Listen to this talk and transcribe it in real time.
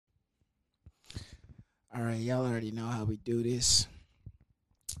All right, y'all already know how we do this.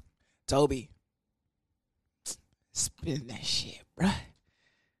 Toby, spin that shit, bruh.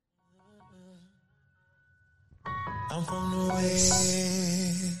 I'm from the way.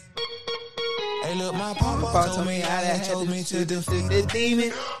 Hey, look, my papa told me how that chose me to defeat the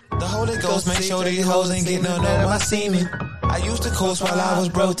demon. The Holy Ghost make sure these hoes ain't getting none of my semen. I used to coast while I was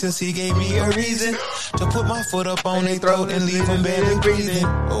broke till he gave me a reason to put my foot up on their throat and leave them barely breathing.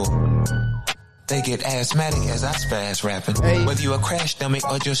 Oh. They get asthmatic as I spaz rapping. Hey. Whether you a crash dummy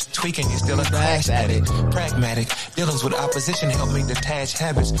or just tweaking, you're still a crash addict. Pragmatic, dealings with opposition help me detach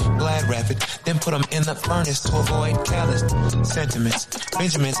habits. Glad rapid, then put them in the furnace to avoid callous sentiments.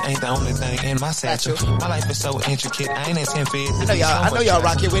 Benjamins ain't the only thing in my satchel. My life is so intricate, I ain't intend for it. I know y'all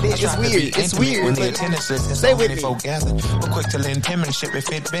rock it with it. It's weird. It's weird. When the attendance list is stay so with many me. folk gathered, but quick to lend penmanship if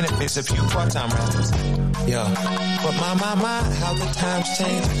it benefits a few part-time rappers. Yeah, but my, how the times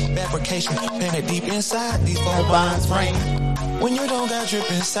change. Fabrication, painted deep inside these four bonds frame. When you don't got drip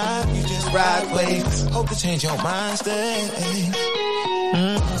inside, you just ride waves. Hope to change your mind state.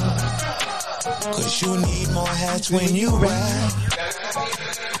 Cause you need more hats when you ride.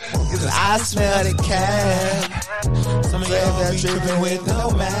 Cause I smell the cab. Some of y'all be tripping with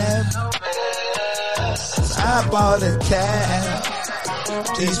no map. I bought a cab.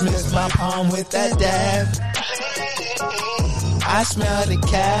 Please mix my palm with that dab. I smell the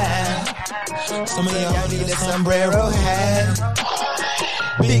cab. Some of y'all need a sombrero hat.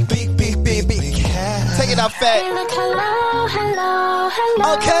 Big hat. Take it out fat. Hello.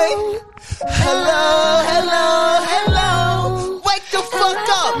 Okay. Hello. Wake the fuck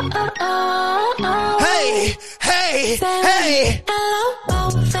up. Hey.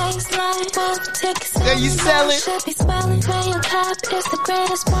 There you selling.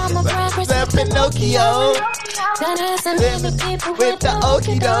 That Pinocchio. With the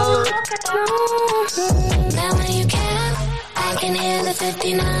okie doke. Now when you can, I can hear the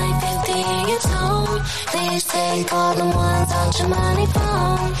 5950 in your tone. Please take all the ones out your money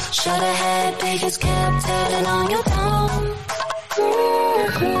phone. Should've had biggest kept it on your phone.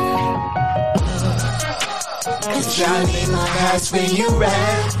 Cause y'all need my ass when you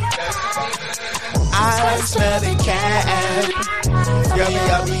rap. I smell the cat.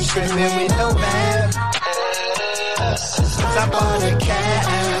 Y'all be tripping with no map. I bought a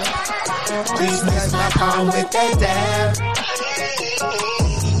cat. Please mix my palm with that dab.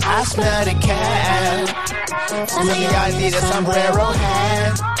 I smell the cat. Some of y'all need a sombrero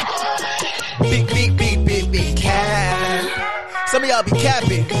hat. Big cat. Some of y'all be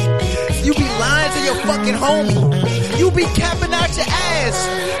capping. You be lying to your fucking homie. You be capping out your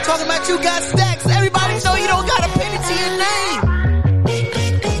ass. Talking about you got stacks. Everybody know you don't got a penny to your name.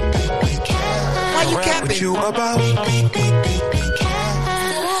 Why you capping? What you about?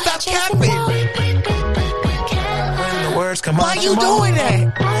 Stop capping. When the words come Why out you your mouth. doing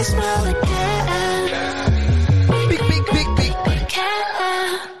that? I smell the cat. Big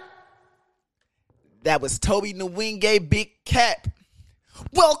Cat. That was Toby Nwinghe, Big Cap.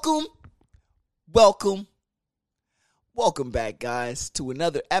 Welcome back, guys, to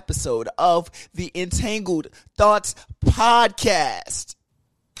another episode of the Entangled Thoughts Podcast.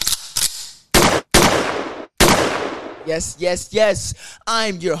 Yes.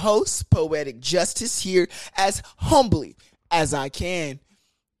 I'm your host, Poetic Justice, here as humbly as I can.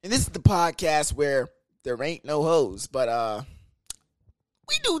 And this is the podcast where there ain't no hoes, but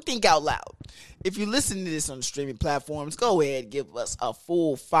we do think out loud. If you listen to this on the streaming platforms, go ahead and give us a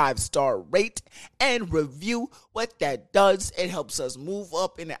full 5-star rate and review. What that does, it helps us move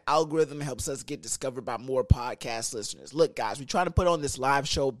up in the algorithm. It helps us get discovered by more podcast listeners. Look, guys, we're trying to put on this live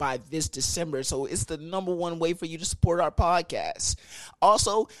show by this December, so it's the number one way for you to support our podcast.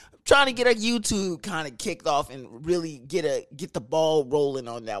 Also, trying to get our YouTube kind of kicked off and really get the ball rolling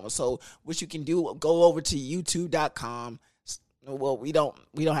on that one. So what you can do, go over to youtube.com. Well, we don't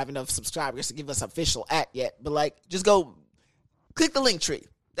have enough subscribers to give us official yet, but just go click the link tree.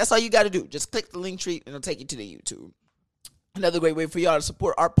 That's all you got to do. Just click the link tree and it'll take you to the YouTube. Another great way for y'all to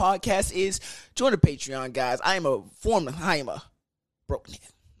support our podcast is join the Patreon, guys. I am a broke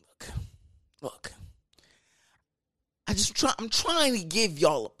nigga. Look. I'm trying to give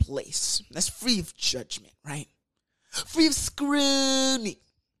y'all a place that's free of judgment, right? Free of scrutiny.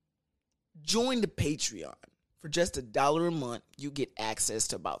 Join the Patreon. For just $1 a month, you get access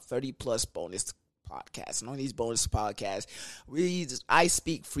to about 30 plus bonus podcasts. And on these bonus podcasts, I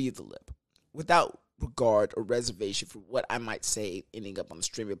speak free of the lip without regard or reservation for what I might say ending up on the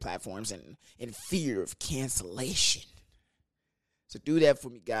streaming platforms and in fear of cancellation. So do that for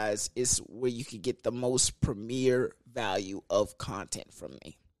me, guys. It's where you can get the most premier value of content from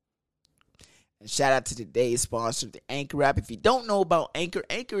me. And shout out to today's sponsor, the Anchor app. If you don't know about Anchor,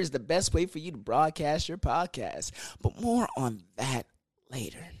 Anchor is the best way for you to broadcast your podcast. But more on that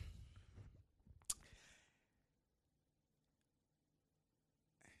later.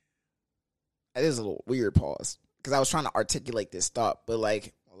 That is a little weird pause because I was trying to articulate this thought. But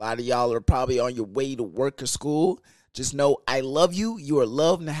like a lot of y'all are probably on your way to work or school. Just know I love you. You are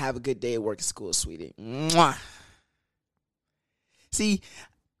loved, and have a good day at work or school, sweetie. Mwah. See,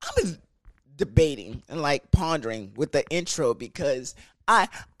 I've been debating and like pondering with the intro because I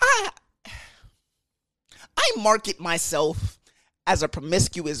market myself as a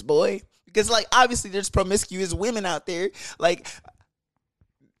promiscuous boy because like obviously there's promiscuous women out there. Like,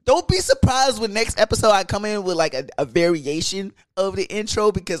 don't be surprised when next episode I come in with like a variation of the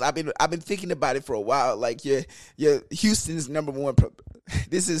intro because I've been thinking about it for a while. Like your Houston's number one.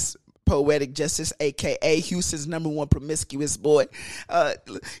 This is Poetic Justice, aka Houston's number one promiscuous boy. Cause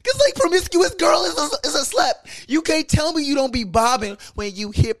like promiscuous girl is a slap. You can't tell me you don't be bobbing when you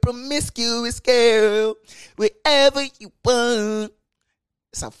hear promiscuous girl wherever you want.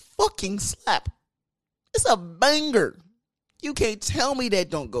 It's a fucking slap. It's a banger. You can't tell me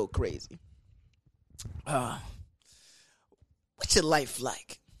that don't go crazy. What's your life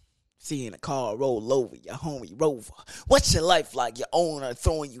like? Seeing a car roll over your homie Rover. What's your life like? Your owner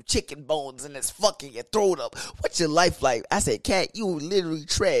throwing you chicken bones and it's fucking your throat up. What's your life like? I said, cat, you literally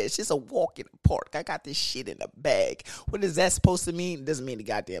trash. It's a walk in the park. I got this shit in a bag. What is that supposed to mean? It doesn't mean the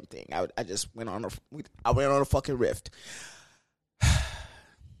goddamn thing. I just went on a fucking rift.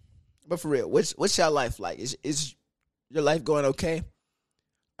 But for real, what's your life like? Is your life going okay?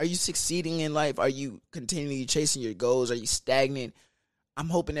 Are you succeeding in life? Are you continually chasing your goals? Are you stagnant? I'm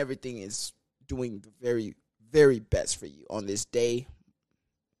hoping everything is doing the very, very best for you on this day,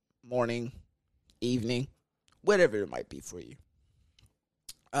 morning, evening, whatever it might be for you.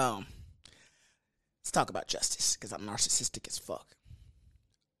 Let's talk about justice because I'm narcissistic as fuck.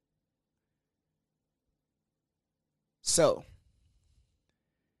 So,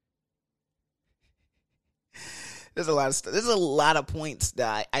 there's a lot of stuff. There's a lot of points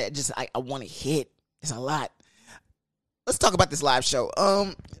that I want to hit. It's a lot. Let's talk about this live show.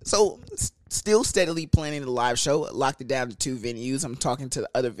 So still steadily planning the live show. Locked it down to 2 venues. I'm talking to the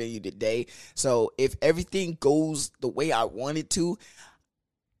other venue today. So if everything goes the way I want it to,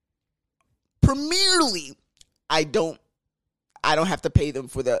 premierly, I don't have to pay them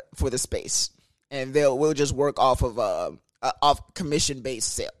for the space, and we'll just work off of off commission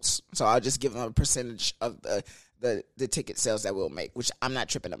based sales. So I'll just give them a percentage of the ticket sales that we'll make, which I'm not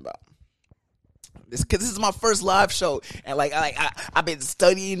tripping about. This is my first live show, and I've been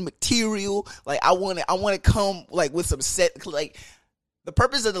studying material. Like I want to come like with some set. Like the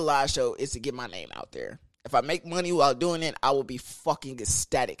purpose of the live show is to get my name out there. If I make money while doing it, I will be fucking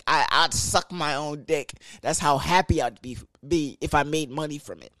ecstatic. I'd suck my own dick. That's how happy I'd be if I made money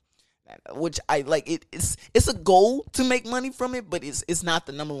from it. Which I like. It's a goal to make money from it, but it's not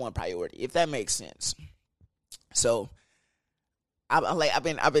the number one priority. If that makes sense. So. I've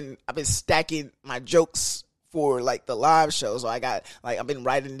been stacking my jokes for like the live show. So I've been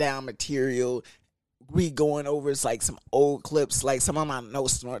writing down material, going over like some old clips, like some of my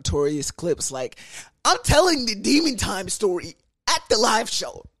most notorious clips. Like I'm telling the Demon Time story at the live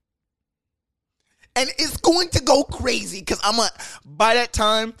show, and it's going to go crazy because by that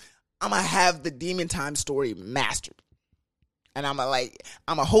time I'm gonna have the Demon Time story mastered, and I'm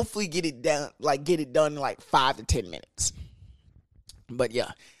gonna hopefully get it done in like 5 to 10 minutes. But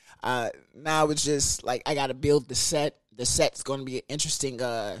yeah, now it's just like I gotta build the set. The set's gonna be an interesting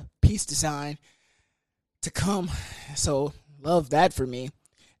piece design to come. So love that for me.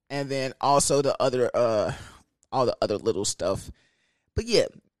 And then also all the other little stuff. But yeah,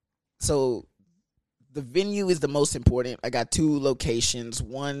 so the venue is the most important. I got 2 locations.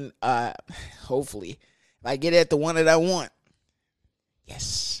 One, hopefully, if I get it at the one that I want,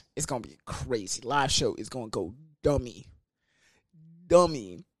 yes, it's gonna be crazy. Live show is gonna go dummy.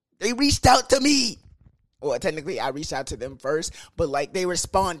 They reached out to me. Well, technically I reached out to them first, but like they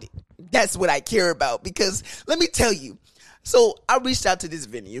responded. That's what I care about, because let me tell you. So I reached out to this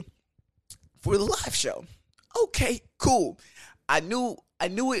venue for the live show. Okay, cool. I knew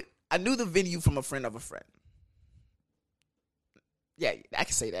it. I knew the venue from a friend of a friend. Yeah, I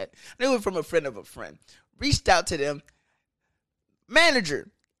can say that. I knew it from a friend of a friend. Reached out to them. Manager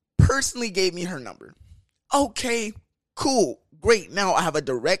personally gave me her number. Okay, cool. Great. Now I have a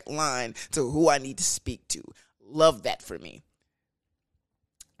direct line to who I need to speak to. Love that for me.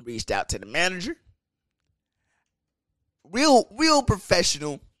 Reached out to the manager. Real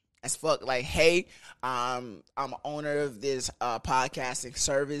professional. as fuck. Like, hey, I'm an owner of this podcasting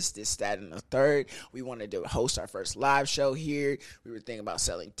service, this, that, and the third. We wanted to host our first live show here. We were thinking about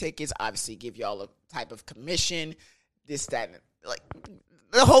selling tickets, obviously give y'all a type of commission, this, that, and like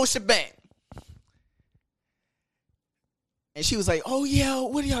the whole shebang. And she was like, oh yeah,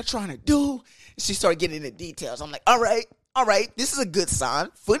 what are y'all trying to do? And she started getting into details. I'm like, all right, this is a good sign.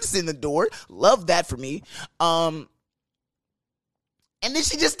 Foot is in the door. Love that for me. And then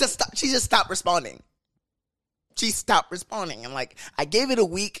she just stopped responding. She stopped responding. And like, I gave it a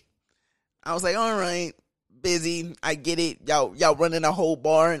week. I was like, all right, busy. I get it. Y'all running a whole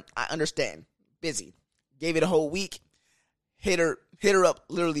bar. I understand. Busy. Gave it a whole week. Hit her up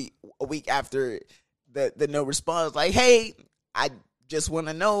literally a week after the no response. Like, hey, I just want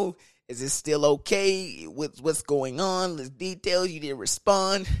to know, is it still okay with what's going on? The details. You didn't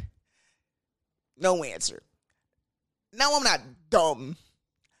respond. No answer. Now, I'm not dumb.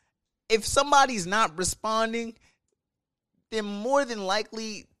 If somebody's not responding, then more than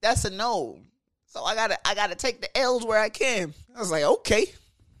likely that's a no. So I gotta take the L's where I can. I was like, okay,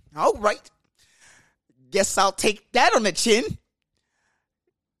 all right. Guess I'll take that on the chin.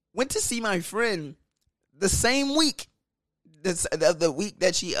 Went to see my friend the same week. The week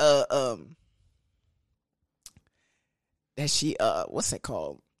that she what's it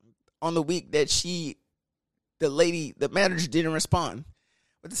called? On the week that the manager didn't respond.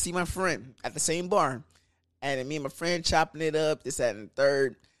 Went to see my friend at the same bar. And me and my friend chopping it up, this, that, and the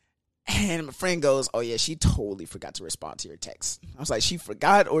third. And my friend goes, oh yeah, she totally forgot to respond to your text. I was like, she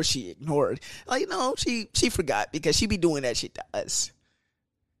forgot or she ignored? Like, no, she forgot because she be doing that shit to us.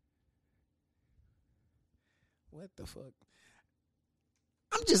 What the fuck?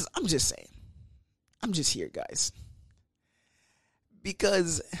 I'm just saying. I'm just here, guys.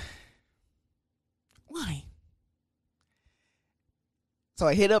 Because why? So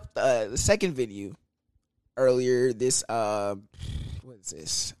I hit up the second video earlier this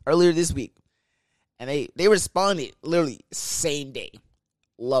earlier this week, and they responded literally same day.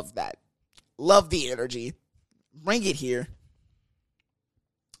 Love that. Love the energy. Bring it here.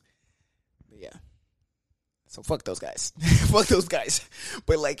 But yeah. So fuck those guys. Fuck those guys.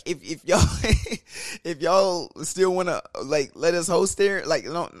 But like, if y'all if y'all still wanna like let us host there, like,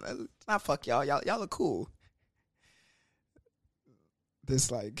 no, not fuck y'all. Y'all are cool.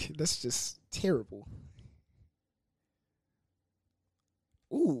 That's just terrible.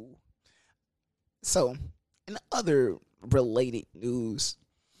 Ooh. So, in other related news,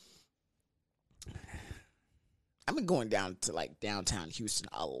 I've been going down to like downtown Houston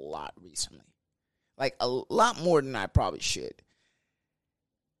a lot recently. Like a lot more than I probably should.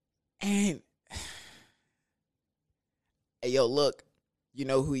 And hey, yo, look, you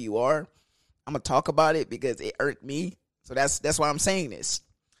know who you are. I'm gonna talk about it because it irked me. So that's why I'm saying this.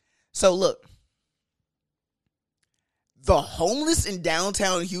 So look, the homeless in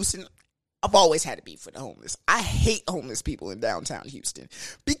downtown Houston, I've always had to be for the homeless. I hate homeless people in downtown Houston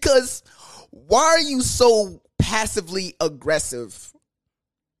because why are you so passively aggressive?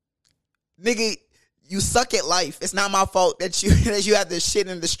 Nigga, you suck at life. It's not my fault that you have this shit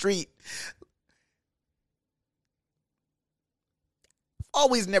in the street.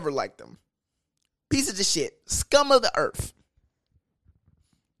 Always never liked them. Pieces of shit. Scum of the earth.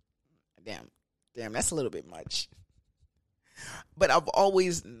 Damn, that's a little bit much. But I've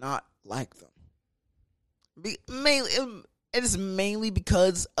always not liked them. It is mainly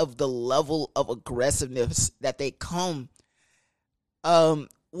because of the level of aggressiveness that they come when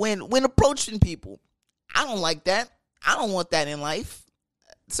approaching people. I don't like that. I don't want that in life.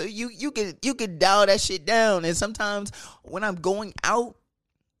 So you can dial that shit down. And sometimes when I'm going out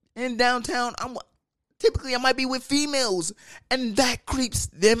in downtown, I might be with females, and that creeps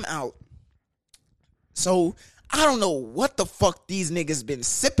them out. So I don't know what the fuck these niggas been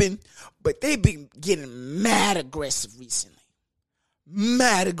sipping, but they been getting mad aggressive recently.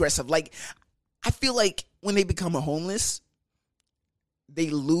 Mad aggressive. Like, I feel like when they become a homeless, they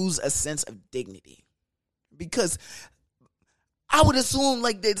lose a sense of dignity. Because I would assume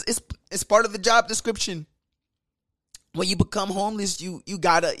like it's part of the job description. When you become homeless, you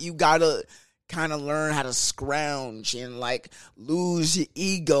gotta kind of learn how to scrounge and like lose your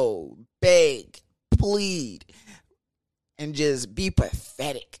ego, beg, plead, and just be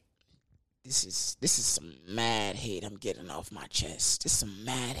pathetic. This is some mad hate I'm getting off my chest. It's some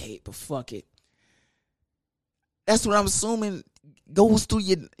mad hate, but fuck it. That's what I'm assuming goes through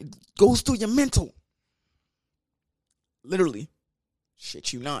your mental. Literally.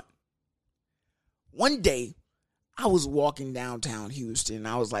 Shit you not. One day, I was walking downtown Houston.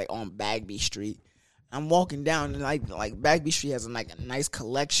 I was like on Bagby Street. I'm walking down, and like Back Beach Street has like a nice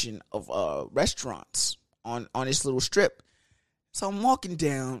collection of restaurants on this little strip. So I'm walking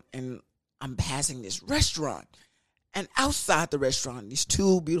down, and I'm passing this restaurant. And outside the restaurant, these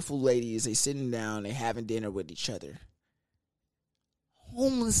two beautiful ladies, they sitting down, they having dinner with each other.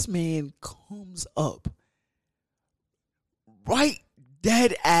 Homeless man comes up right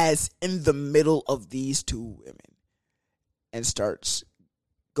dead ass in the middle of these two women and starts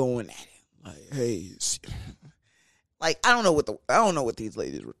going at it. Like, hey, like I don't know what these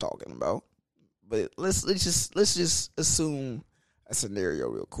ladies were talking about, but let's just assume a scenario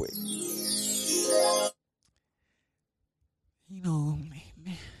real quick. You know,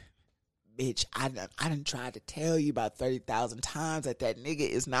 man, bitch, I done tried to tell you about 30,000 times that nigga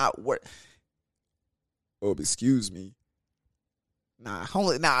is not worth. Oh, excuse me. Nah,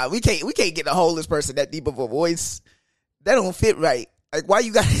 we can't get a homeless person that deep of a voice. That don't fit right. Like, why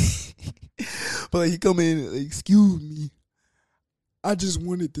you got? But like, he come in, like, excuse me. I just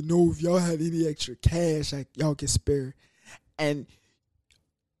wanted to know if y'all had any extra cash like y'all can spare. And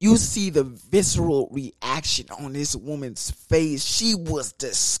you see the visceral reaction on this woman's face. She was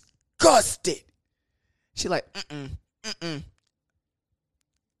disgusted. She like,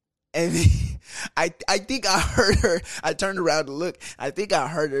 And I think I heard her. I turned around to look. I think I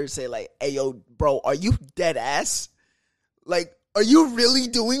heard her say like, "Hey, yo, bro, are you dead ass? Like, are you really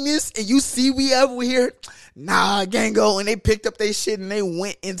doing this? And you see we over here? Nah, gango." And they picked up their shit and they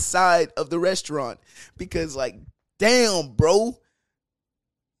went inside of the restaurant because, like, damn, bro,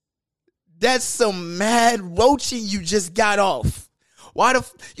 that's some mad roaching you just got off. Why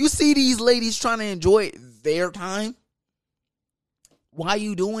you see these ladies trying to enjoy their time? Why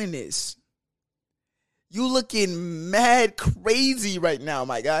you doing this? You looking mad crazy right now,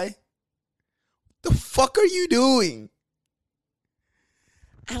 my guy. The fuck are you doing?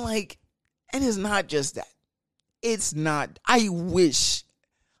 And it's not just that. It's not. I wish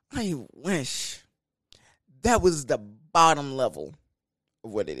that was the bottom level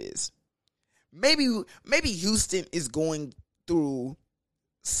of what it is. Maybe Houston is going through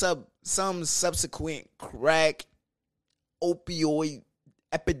some subsequent crack opioid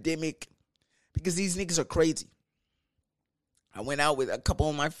epidemic because these niggas are crazy. I went out with a couple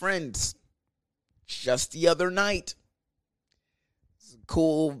of my friends just the other night.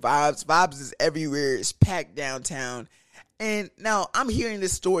 Cool vibes. Vibes is everywhere. It's packed downtown. And now I'm hearing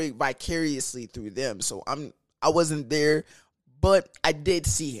this story vicariously through them. So I wasn't there, but I did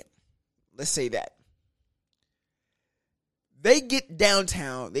see him. Let's say that. They get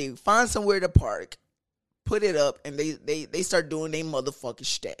downtown, they find somewhere to park, put it up, and they start doing their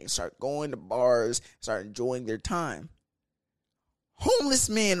motherfucking thing. Start going to bars, start enjoying their time. Homeless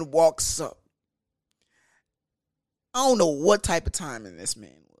man walks up. I don't know what type of timing this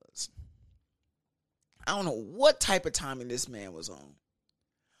man was. I don't know what type of timing this man was on.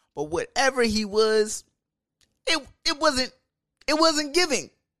 But whatever he was, it wasn't giving.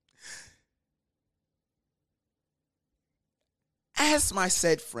 Asked my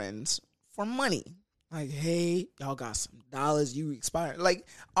said friends for money. Like, hey, y'all got some dollars, you expired. Like,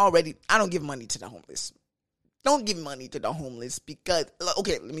 already, I don't give money to the homeless. Don't give money to the homeless because,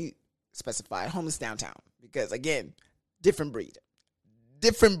 okay, let me specify, homeless downtown. Because, again, different breed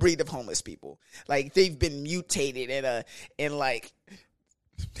of homeless people. Like, they've been mutated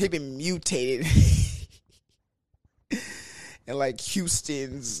they've been mutated in like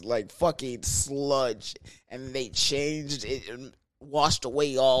Houston's like fucking sludge, and they changed it and washed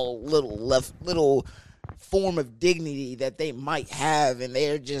away all little form of dignity that they might have, and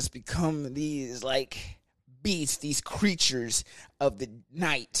they're just become these like beasts, these creatures of the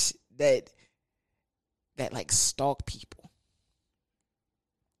night that like stalk people.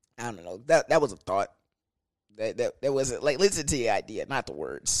 I don't know. That was a thought. That wasn't like, listen to the idea, not the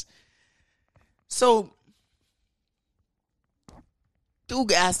words. So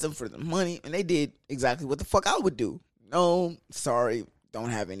dude asked them for the money, and they did exactly what the fuck I would do. No, sorry, don't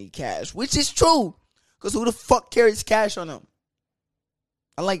have any cash. Which is true. Because who the fuck carries cash on them?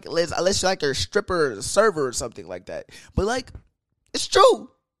 Unless you're like a stripper or a server or something like that. But like, it's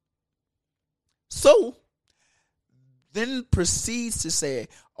true. So then proceeds to say,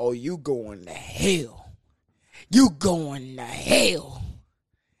 oh, you going to hell. You going to hell.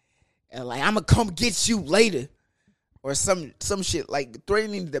 And like, I'm going to come get you later. Or some shit, like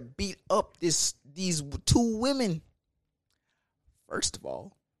threatening to beat up these two women. First of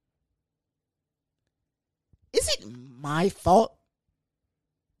all, is it my fault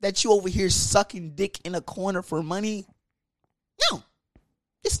that you over here sucking dick in a corner for money? No,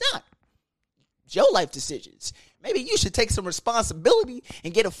 it's not. It's your life decisions. Maybe you should take some responsibility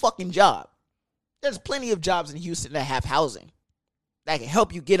and get a fucking job. There's plenty of jobs in Houston that have housing that can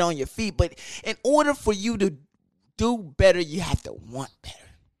help you get on your feet. But in order for you to do better, you have to want better.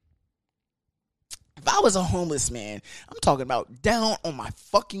 If I was a homeless man, I'm talking about down on my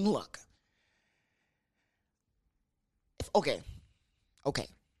fucking luck. Okay.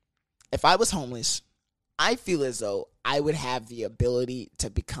 If I was homeless, I feel as though I would have the ability to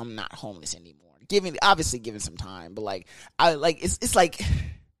become not homeless anymore. Given some time, but it's like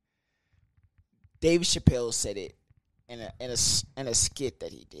Dave Chappelle said it in a skit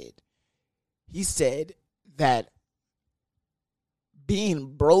that he did. He said that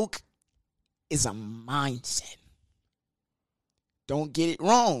being broke is a mindset. Don't get it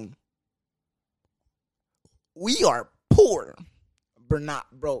wrong. We are poor, but not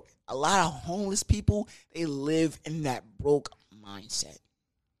broke. A lot of homeless people, they live in that broke mindset.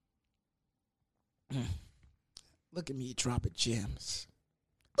 Look at me dropping gems.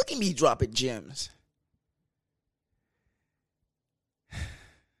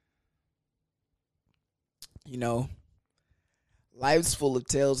 You know, life's full of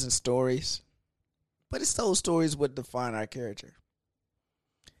tales and stories, but it's those stories what define our character.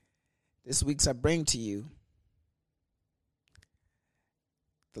 This week's I bring to you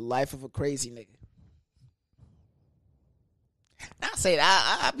the life of a crazy nigga. Now I say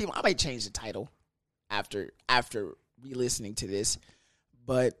that I might change the title after re-listening to this,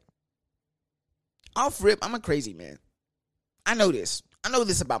 but off rip, I'm a crazy man. I know this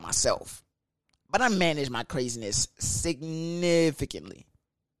about myself, but I manage my craziness significantly.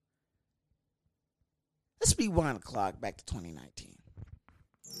 Let's rewind the clock back to 2019.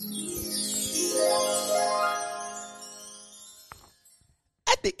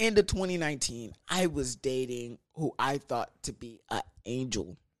 At the end of 2019, I was dating who I thought to be an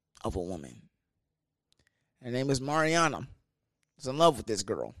angel of a woman. Her name was Mariana. I was in love with this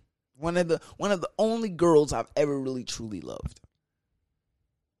girl. One of the only girls I've ever really truly loved.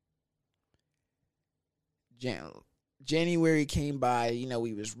 January came by,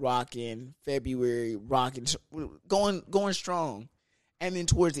 we was rocking. February rocking, going strong. And then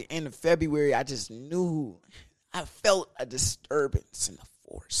towards the end of February, I just knew, I felt a disturbance in the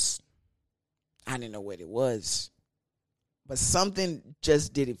force. I didn't know what it was, but something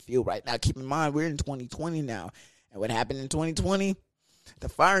just didn't feel right. Now, keep in mind, we're in 2020 now, and what happened in 2020? The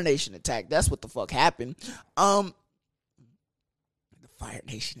Fire Nation attack. That's what the fuck happened. The Fire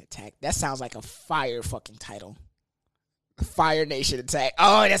Nation attack. That sounds like a fire fucking title. The Fire Nation attack.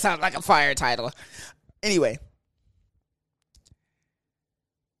 Oh, that sounds like a fire title. Anyway,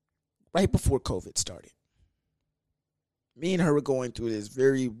 right before COVID started, me and her were going through this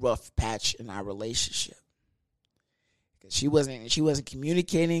very rough patch in our relationship. Because she wasn't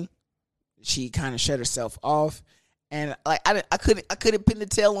communicating. She kind of shut herself off. And I couldn't pin the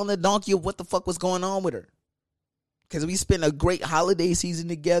tail on the donkey of what the fuck was going on with her. Because we spent a great holiday season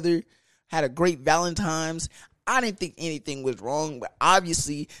together, had a great Valentine's. I didn't think anything was wrong, but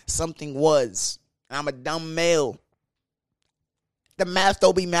obviously something was. And I'm a dumb male. The math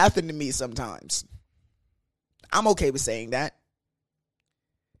don't be mathing to me sometimes. I'm okay with saying that.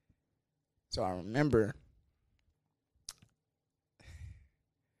 So I remember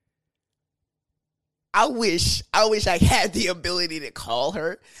I wish I had the ability to call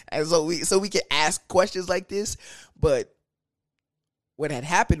her and so we could ask questions like this. But what had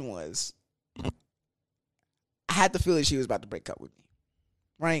happened was I had the feeling she was about to break up with me.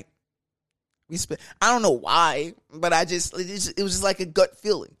 Right? I don't know why, but it was just like a gut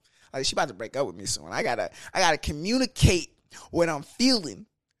feeling. Like, she about to break up with me soon. I gotta communicate what I'm feeling,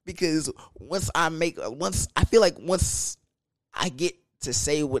 because once I get to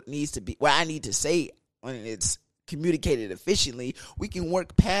say what I need to say, when it's communicated efficiently, we can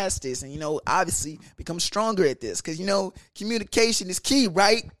work past this and, obviously become stronger at this. Because, communication is key,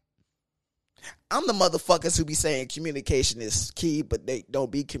 right? I'm the motherfuckers who be saying communication is key, but they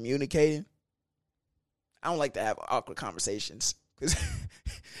don't be communicating. I don't like to have awkward conversations. Because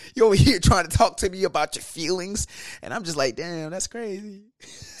you're over here trying to talk to me about your feelings, and I'm just like, damn, that's crazy.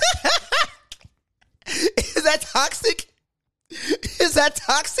 Is that toxic?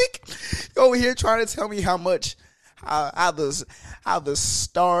 You're over here trying to tell me how the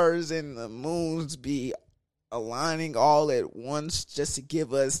stars and the moons be aligning all at once just to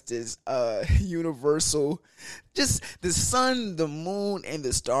give us this universal, just the sun, the moon, and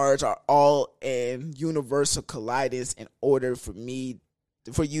the stars are all in universal collidence in order for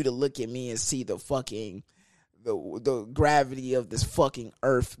you to look at me and see the fucking the gravity of this fucking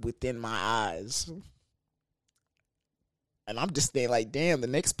earth within my eyes. And I'm just thinking like, damn, the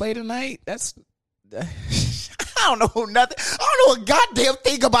Knicks play tonight? I don't know nothing. I don't know a goddamn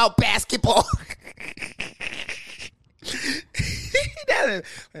thing about basketball.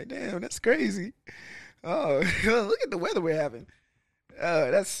 Like, damn, that's crazy. Oh, look at the weather we're having.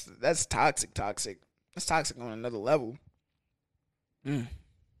 That's toxic. That's toxic on another level.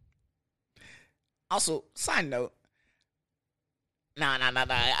 Also, side note. Nah.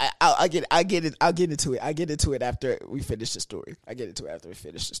 I'll get into it. I get into it after we finish the story.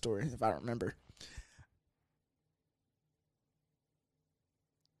 If I remember.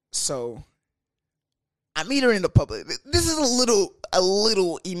 So I meet her in the public. This is a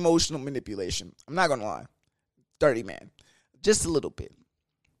little emotional manipulation. I'm not gonna lie. Dirty man. Just a little bit.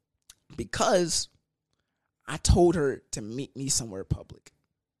 Because I told her to meet me somewhere public.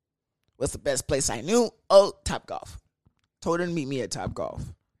 What's the best place I knew? Oh, Topgolf. Told her to meet me at Topgolf.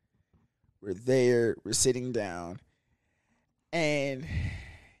 We're there. We're sitting down. And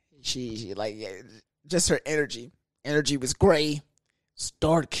she like, just her energy. Energy was gray. It's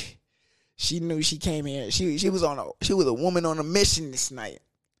dark. She knew she came here. She was a woman on a mission this night.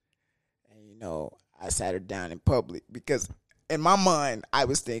 And, I sat her down in public because in my mind, I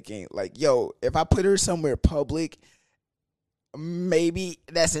was thinking, like, yo, if I put her somewhere public, maybe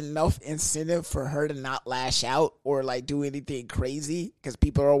that's enough incentive for her to not lash out or like do anything crazy because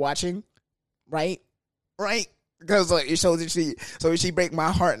people are watching, right? Because like so if she break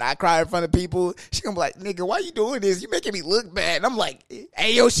my heart and I cry in front of people, she gonna be like, nigga, why you doing this? You making me look bad. And I'm like,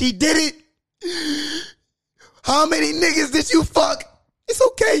 hey yo, she did it. How many niggas did you fuck? It's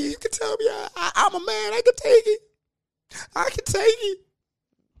okay. You can tell me I'm a man. I can take it.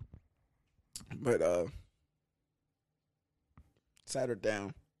 But sat her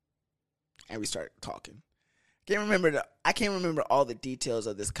down, and we started talking. I can't remember all the details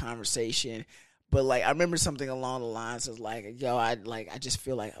of this conversation, but like I remember something along the lines of like, yo, I just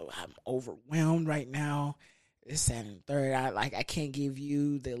feel like I'm overwhelmed right now. This, that, and third. I can't give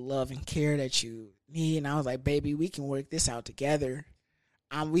you the love and care that you need. And I was like, baby, we can work this out together.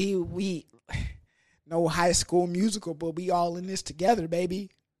 We no High School Musical, but we all in this together,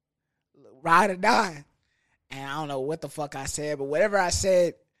 baby. Ride or die. And I don't know what the fuck I said, but whatever I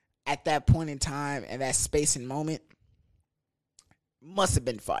said at that point in time and that space and moment must have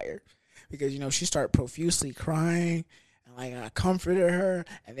been fire. Because, she started profusely crying, and like I comforted her,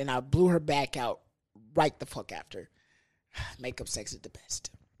 and then I blew her back out right the fuck after. Makeup sex is the best.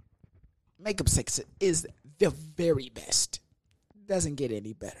 Makeup sex is the very best. Doesn't get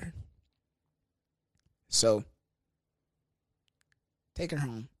any better. So, take her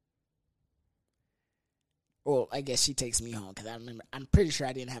home. Well, I guess she takes me home because I'm pretty sure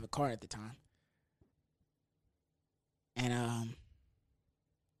I didn't have a car at the time. And,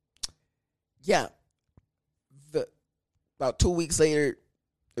 yeah. About 2 weeks later,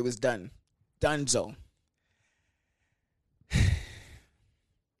 it was done. Donezo.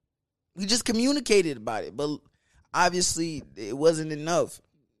 We just communicated about it, but obviously it wasn't enough.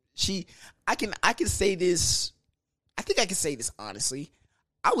 I can say this. I think I can say this honestly.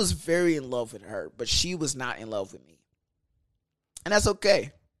 I was very in love with her, but she was not in love with me. And that's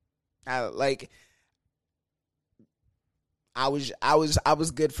okay. I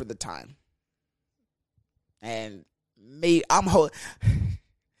was good for the time. And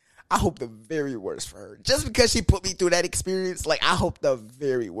I hope the very worst for her. Just because she put me through that experience, like I hope the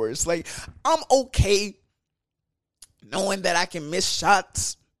very worst. Like I'm okay knowing that I can miss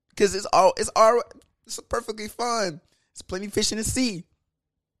shots because it's perfectly fine. There's plenty of fish in the sea.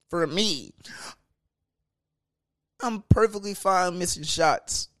 For me, I'm perfectly fine missing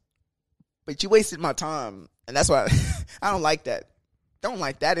shots, but you wasted my time, and that's why I don't like that. Don't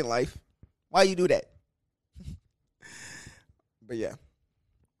like that in life. Why you do that? But yeah.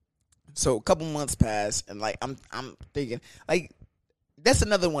 So a couple months passed, and like I'm thinking, like that's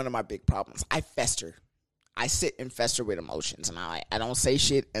another one of my big problems. I fester. I sit and fester with emotions, and I don't say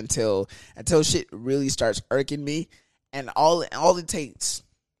shit until shit really starts irking me, and all it takes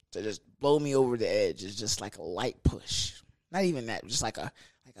to just blow me over the edge is just like a light push. Not even that, just like a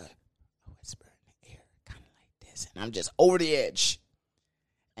whisper in the ear, kind of like this, and I'm just over the edge.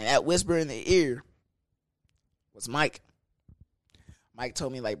 And that whisper in the ear was Mike. Mike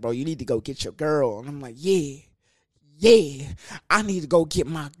told me like, bro, you need to go get your girl, and I'm like, yeah, I need to go get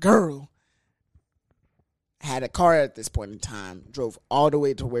my girl. I had a car at this point in time, drove all the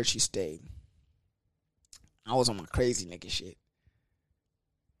way to where she stayed. I was on my crazy nigga shit.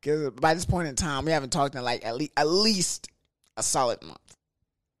 Because by this point in time, we haven't talked in like at least a solid month.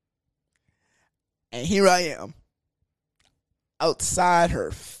 And here I am, outside her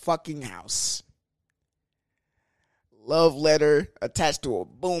fucking house. Love letter attached to a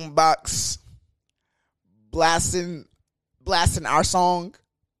boombox, blasting our song.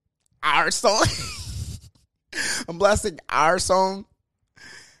 I'm blasting our song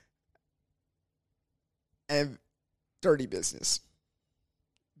and Dirty Business.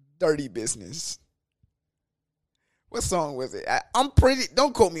 Dirty Business. What song was it? I'm pretty,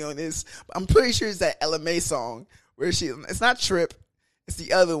 don't quote me on this, but I'm pretty sure it's that LMA song where it's not Trip, it's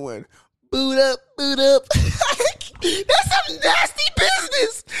the other one. Boot up, boot up. That's some nasty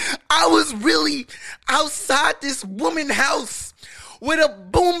business. I was really outside this woman's house with a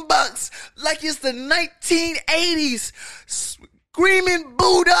boombox like it's the 1980s, screaming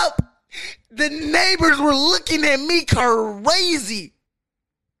boot up. The neighbors were looking at me crazy.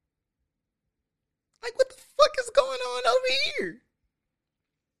 Like, what the fuck is going on over here?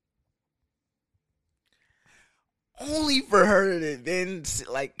 Only for her to then,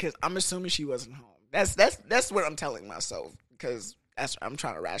 like, because I'm assuming she wasn't home. That's what I'm telling myself, because I'm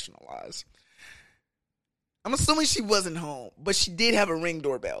trying to rationalize. I'm assuming she wasn't home, but she did have a Ring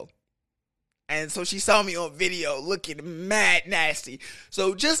doorbell. And so she saw me on video looking mad nasty.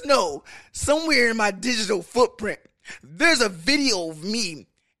 So just know, somewhere in my digital footprint, there's a video of me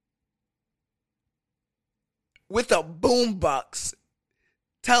with a boombox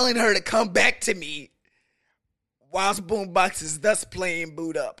telling her to come back to me whilst boombox is thus playing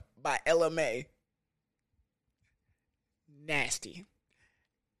Boot Up by LMA. Nasty.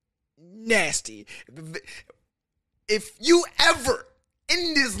 Nasty. If you ever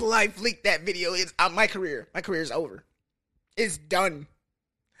in this life leak that video, it's my career. My career is over. It's done.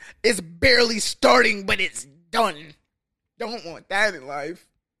 It's barely starting, but it's done. Don't want that in life.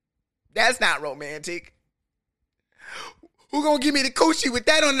 That's not romantic. Who gonna give me the coochie with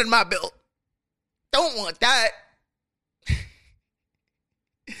that under my belt? Don't want that.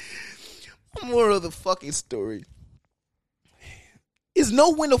 Moral of the fucking story is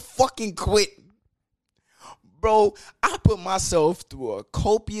know when to fucking quit. Bro, I put myself through a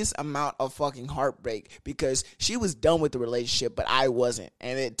copious amount of fucking heartbreak because she was done with the relationship, but I wasn't.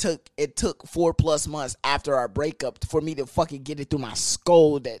 And it took 4+ months after our breakup for me to fucking get it through my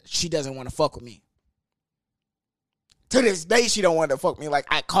skull that she doesn't want to fuck with me. To this day, she don't want to fuck me like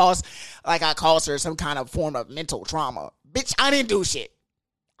I caused her some kind of form of mental trauma. Bitch, I didn't do shit.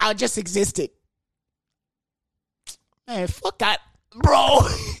 I just existed. Man, fuck that. Bro,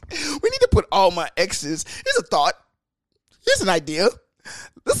 we need to put all my exes. Here's a thought. Here's an idea.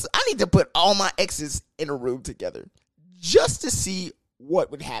 I need to put all my exes in a room together just to see what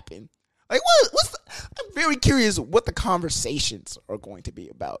would happen. Like, I'm very curious what the conversations are going to be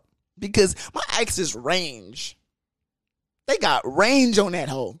about. Because my exes range. They got range on that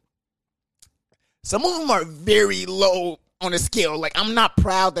hoe. Some of them are very low on the scale. Like, I'm not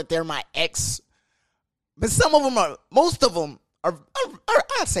proud that they're my ex. But some of them are, most of them are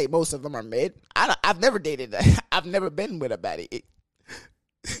I'd say most of them are mid. I've never dated. I've never been with a baddie.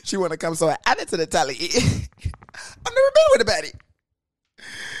 She want to come, so I added to the tally. I've never been with a baddie.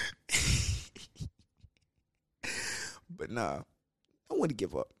 But nah, I want to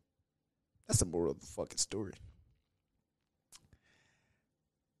give up. That's the moral of the fucking story.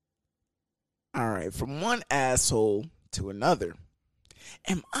 All right, from one asshole to another.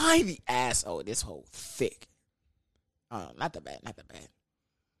 Am I the asshole? This whole thick. Not that bad.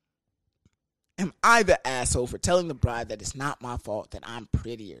 Am I the asshole for telling the bride that it's not my fault that I'm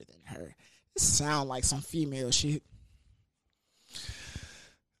prettier than her? This sounds like some female shit.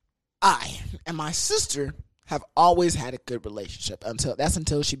 I and my sister have always had a good relationship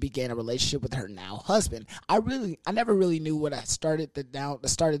until she began a relationship with her now husband. I never really knew what started the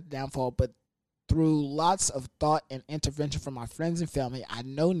downfall, but through lots of thought and intervention from my friends and family, I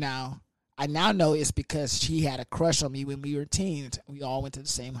now know it's because she had a crush on me when we were teens. We all went to the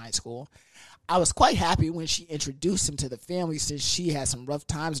same high school. I was quite happy when she introduced him to the family since she had some rough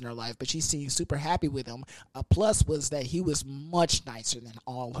times in her life, but she seemed super happy with him. A plus was that he was much nicer than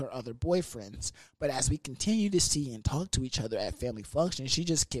all her other boyfriends. But as we continued to see and talk to each other at family functions, she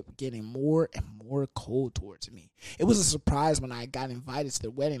just kept getting more and more cold towards me. It was a surprise when I got invited to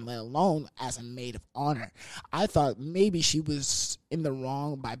the wedding, let alone as a maid of honor. I thought maybe she was in the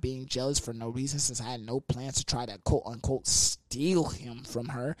wrong by being jealous for no reason, since I had no plans to try to quote-unquote steal him from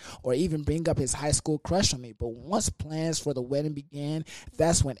her or even bring up his high school crush on me. But once plans for the wedding began,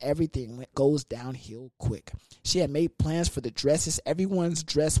 that's when everything goes downhill quick. She had made plans for the dresses. Everyone's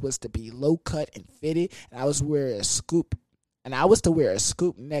dress was to be low cut and fitted, and I was to wear a scoop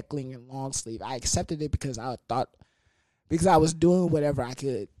neckline and long sleeve. I accepted it because I was doing whatever I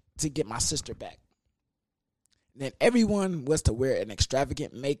could to get my sister back. Then everyone was to wear an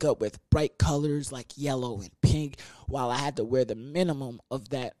extravagant makeup with bright colors like yellow and pink, while I had to wear the minimum of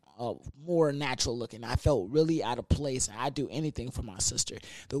that more natural looking. I felt really out of place, and I'd do anything for my sister.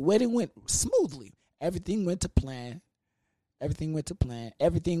 The wedding went smoothly. everything went to plan. Everything went to plan.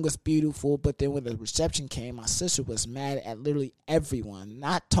 Everything was beautiful. But then when the reception came, my sister was mad at literally everyone,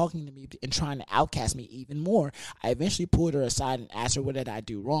 not talking to me and trying to outcast me even more. I eventually pulled her aside and asked her what did I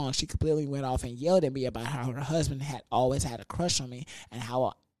do wrong. She completely went off and yelled at me about how her husband had always had a crush on me and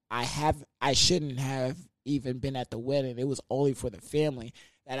how I shouldn't have even been at the wedding. It was only for the family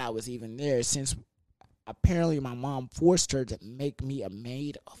that I was even there, since apparently my mom forced her to make me a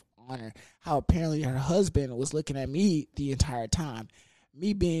maid of honor. How apparently her husband was looking at me the entire time.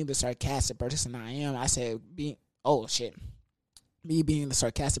 Me being the sarcastic person I am, I said, me being the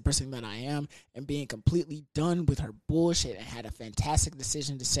sarcastic person that I am and being completely done with her bullshit and had a fantastic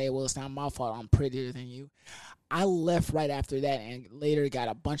decision to say, well, it's not my fault, I'm prettier than you. I left right after that and later got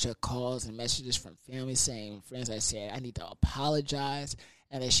a bunch of calls and messages from family saying, friends, I said I need to apologize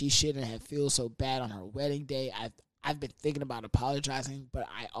and that she shouldn't have feel so bad on her wedding day. I've been thinking about apologizing, but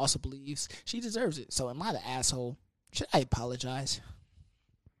I also believe she deserves it. So am I the asshole? Should I apologize?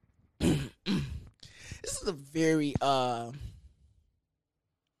 This is a very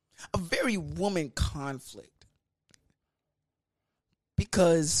woman conflict,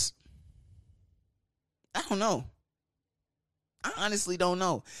 because I don't know. I honestly don't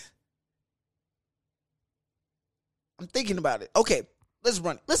know. I'm thinking about it. Okay, let's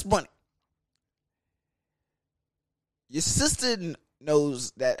run it. Your sister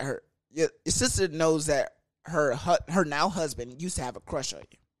knows that her now husband used to have a crush on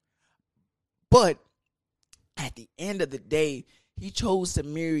you. But at the end of the day, he chose to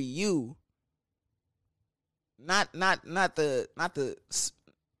marry you. Not the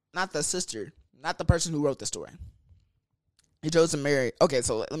sister, not the person who wrote the story. He chose to marry. Okay,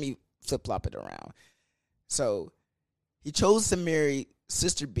 so let me flip-flop it around. So he chose to marry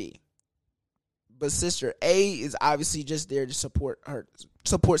Sister B. But Sister A is obviously just there to support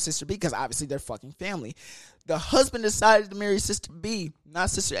Sister B, because obviously they're fucking family. The husband decided to marry Sister B,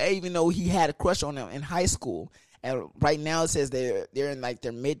 not Sister A, even though he had a crush on her in high school. And right now it says they're in like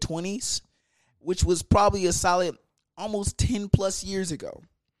their mid-20s, which was probably a solid almost 10 plus years ago.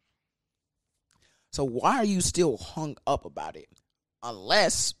 So why are you still hung up about it?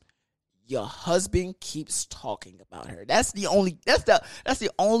 Unless your husband keeps talking about her. That's the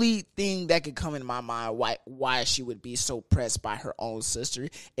only thing that could come in my mind why she would be so pressed by her own sister,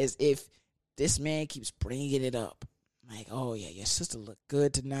 is if this man keeps bringing it up. Like, oh yeah, your sister looked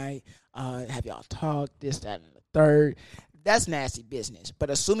good tonight. Have y'all talked? This, that, and the third. That's nasty business.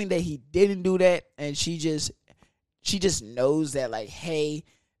 But assuming that he didn't do that, and she just knows that, like, hey,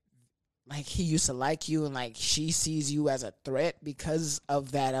 like, he used to like you, and like she sees you as a threat because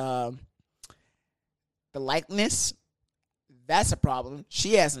of that the likeness, that's a problem.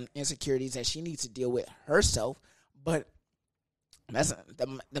 She has some insecurities that she needs to deal with herself. But that's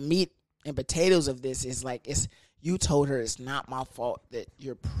the meat and potatoes of this is like, it's, you told her it's not my fault that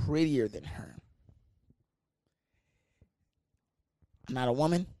you're prettier than her. I'm not a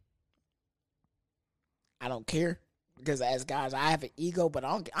woman. I don't care, because as guys, I have an ego, but I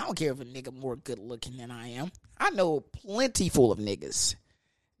don't care if a nigga more good looking than I am. I know plenty full of niggas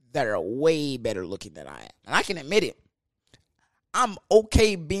that are way better looking than I am. And I can admit it. I'm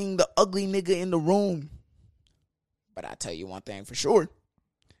okay being the ugly nigga in the room. But I tell you one thing for sure.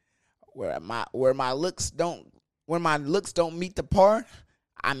 Where my looks don't meet the par,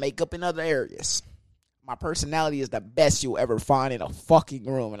 I make up in other areas. My personality is the best you'll ever find in a fucking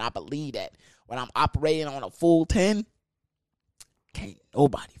room. And I believe that. When I'm operating on a full 10, can't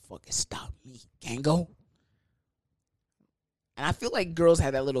nobody fucking stop me. Can't go. And I feel like girls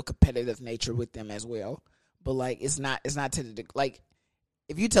have that little competitive nature with them as well. But like, it's not to the, like,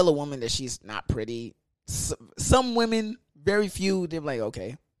 if you tell a woman that she's not pretty, some women, very few, they're like,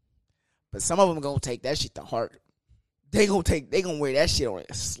 okay. But some of them gonna take that shit to heart. They gonna wear that shit on their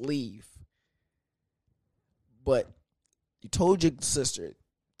sleeve. But you told your sister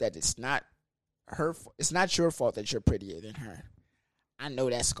that it's not your fault that you're prettier than her. I know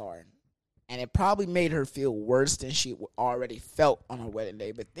that's scarred. And it probably made her feel worse than she already felt on her wedding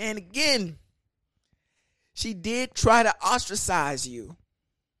day. But then again, she did try to ostracize you.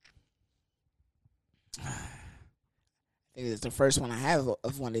 I think it's the first one I have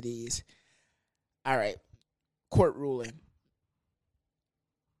of one of these. All right. Court ruling.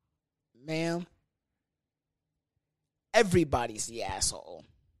 Ma'am, everybody's the asshole.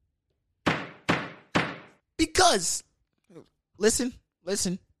 Because, listen,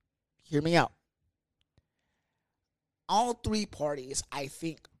 hear me out. All three parties, I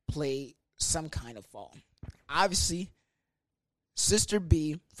think, play some kind of fault. Obviously, Sister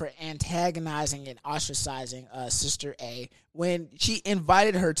B for antagonizing and ostracizing Sister A when she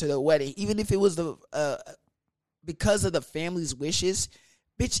invited her to the wedding, even if it was because of the family's wishes.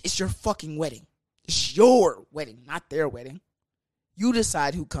 Bitch, it's your fucking wedding. It's your wedding, not their wedding. You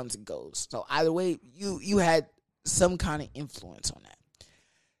decide who comes and goes. So either way, you had some kind of influence on that.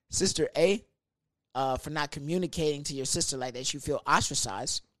 Sister A, for not communicating to your sister like that, you feel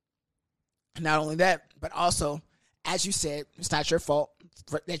ostracized. Not only that, but also, as you said, it's not your fault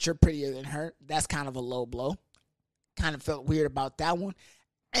that you're prettier than her. That's kind of a low blow. Kind of felt weird about that one.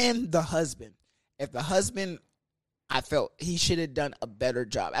 And the husband. If the husband, I felt he should have done a better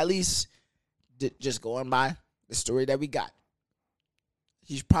job. At least just going by the story that we got.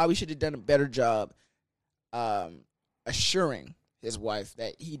 He probably should have done a better job assuring his wife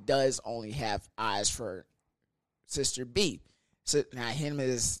that he does only have eyes for Sister B. So now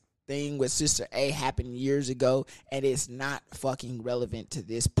his thing with Sister A happened years ago, and it's not fucking relevant to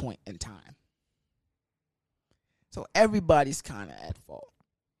this point in time. So everybody's kind of at fault.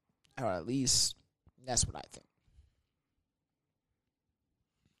 Or at least that's what I think.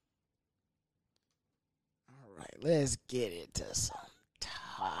 All right, let's get into some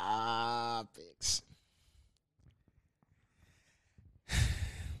topics.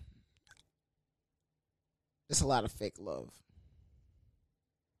 There's a lot of fake love.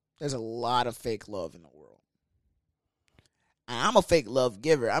 There's a lot of fake love in the world. And I'm a fake love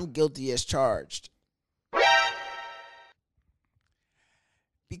giver. I'm guilty as charged.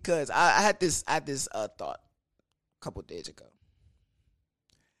 Because I had this thought a couple days ago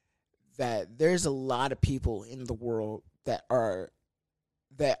that there's a lot of people in the world that are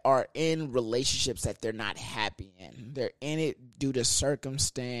in relationships that they're not happy in. They're in it due to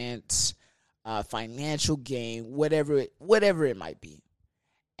circumstance, financial gain, whatever it might be.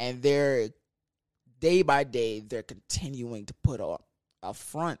 And they're day by day, they're continuing to put on a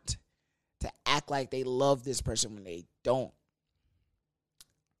front to act like they love this person when they don't.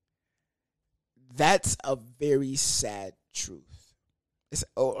 That's a very sad truth. It's,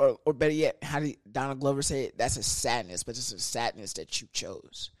 or better yet, how did Donald Glover say it? That's a sadness, but it's a sadness that you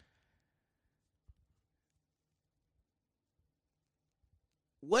chose.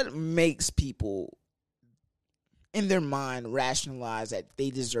 What makes people in their mind rationalize that they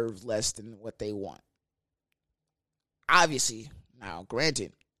deserve less than what they want? Obviously, now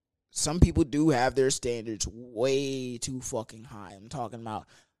granted, some people do have their standards way too fucking high. I'm talking about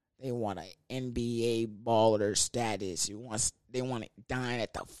they want an NBA baller status. They want to dine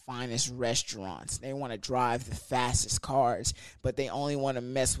at the finest restaurants. They want to drive the fastest cars, but they only want to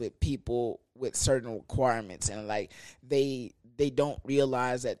mess with people with certain requirements. And like they don't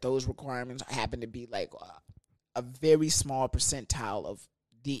realize that those requirements happen to be like a very small percentile of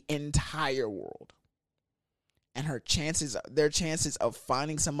the entire world. And their chances of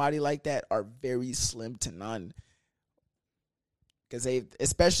finding somebody like that are very slim to none. Because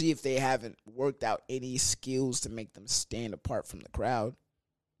especially if they haven't worked out any skills to make them stand apart from the crowd.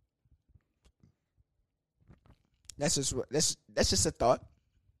 That's just a thought.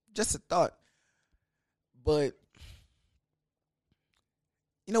 Just a thought. But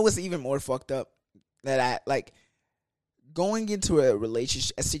you know what's even more fucked up? That I like going into a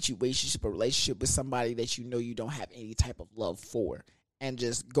relationship with somebody that you know you don't have any type of love for, and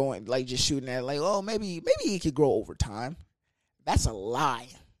just going like just shooting at it like, oh, maybe it could grow over time. That's a lie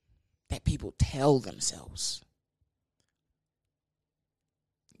that people tell themselves.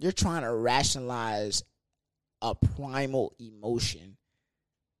 You're trying to rationalize a primal emotion.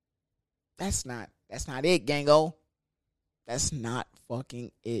 That's not it, gango. That's not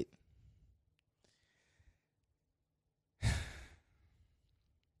fucking it.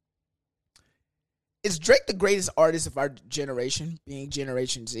 Is Drake the greatest artist of our generation, being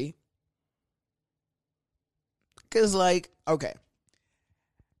Generation Z? Because, like, okay,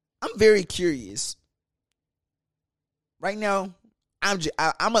 I'm very curious. Right now,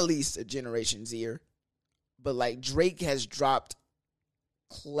 I'm at least a Generation Zer, but, like, Drake has dropped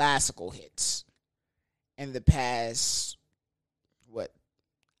classical hits in the past,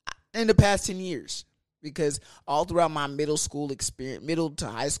 10 years. Because all throughout my middle to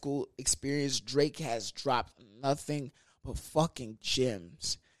high school experience, Drake has dropped nothing but fucking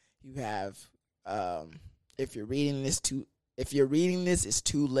gems. You have, if you're reading this, it's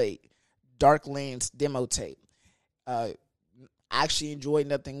too late. Dark Lane's demo tape. I actually enjoyed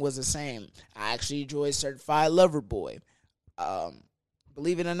Nothing Was the Same. I actually enjoyed Certified Lover Boy.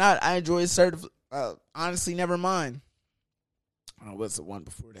 Believe it or not, I enjoyed Honestly Nevermind. What's the one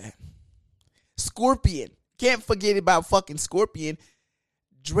before that? Scorpion. Can't forget about fucking Scorpion.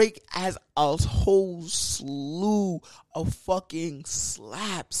 Drake has a whole slew of fucking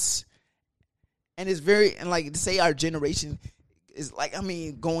slaps. And it's very, and like to say our generation is like, I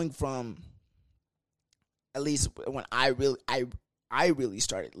mean, going from, at least when I really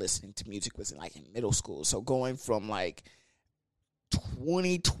started listening to music was in middle school. So going from like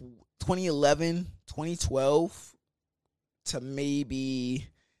 2011, 2012 to maybe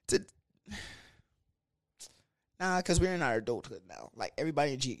because we're in our adulthood now. Like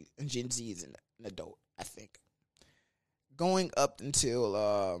everybody in Gen Z is an adult, I think. Going up until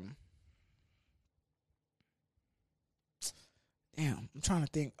I'm trying to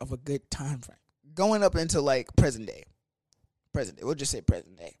think of a good time frame. Going up into like present day. We'll just say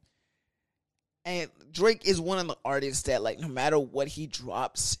present day. And Drake is one of the artists that, like, no matter what he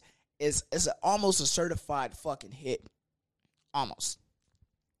drops, is almost a certified fucking hit. Almost.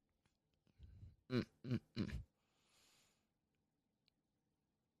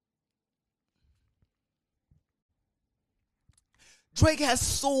 Drake has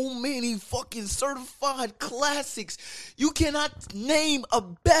so many fucking certified classics. You cannot name a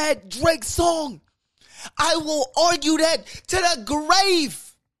bad Drake song. I will argue that to the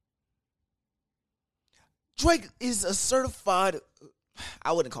grave. Drake is a certified,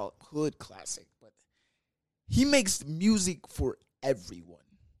 I wouldn't call it hood classic, but he makes music for everyone.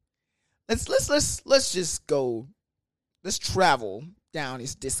 Let's just go. Let's travel down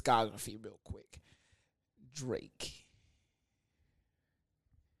his discography real quick. Drake.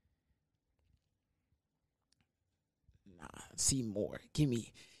 See more. Give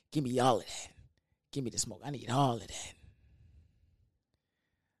me all of that. Give me the smoke. I need all of that.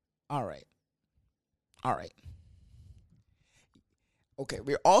 All right. Okay,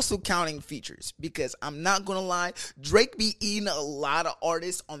 we're also counting features because I'm not gonna lie, Drake be eating a lot of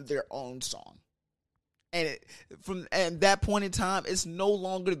artists on their own song, and from that point in time, it's no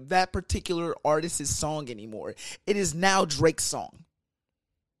longer that particular artist's song anymore. It is now Drake's song.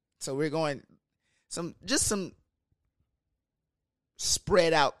 So we're going some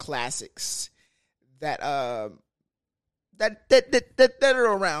spread out classics that are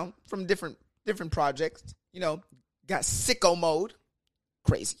around from different projects. You know, got Sicko Mode,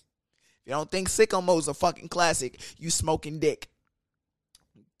 crazy. If you don't think Sicko Mode's a fucking classic, you smoking dick.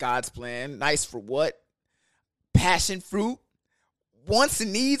 God's Plan, Nice for What, Passion Fruit, Wants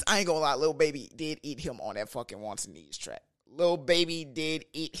and Needs. I ain't gonna lie, Lil Baby did eat him on that fucking Wants and Needs track. Lil Baby did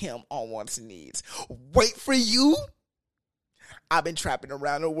eat him on Wants and Needs. Wait for You. I've been trapping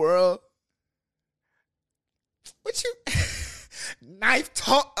around the world. What you? Knife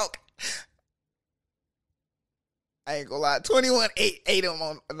Talk. Okay. I ain't gonna lie. 21 ate him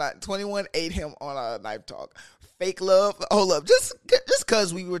on. Not 21 ate him on Knife Talk. Fake Love. Hold up. Just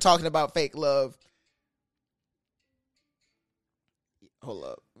cause we were talking about Fake Love. Hold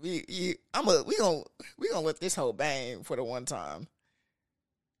up. We gonna let this whole bang for the one time.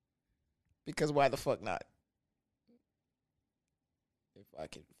 Because why the fuck not? If I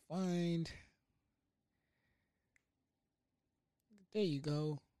can find. There you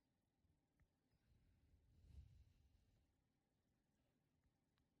go.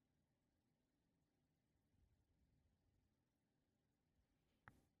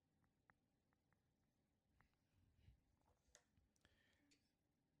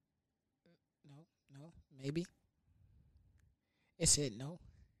 No, maybe. It said no.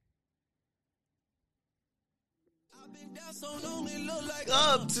 So long, they look like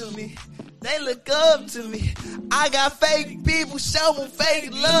up to me. They look up to me. I got fake people showing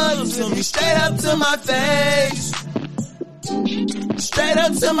fake love to me. Straight up to my face. Straight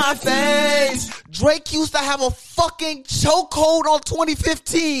up to my face. Drake used to have a fucking chokehold on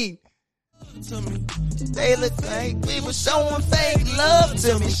 2015. They look like people showing fake love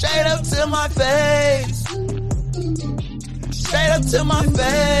to me. Straight up to my face. Straight up to my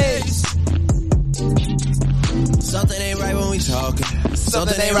face. Something ain't right when we talking.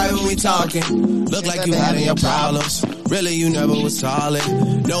 Something ain't right when we talking. Look like you hiding your problems. Really, you never was solid.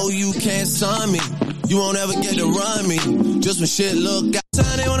 No, you can't son me. You won't ever get to run me. Just when shit look out.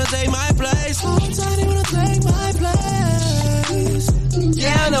 Time they wanna take my place. All the time they wanna take my place.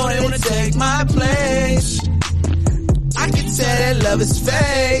 Yeah, I know they wanna take my place. I can tell that love is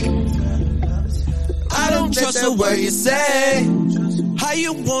fake. I don't trust a word you say. How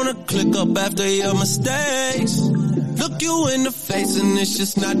you wanna click up after your mistakes? Look you in the face and it's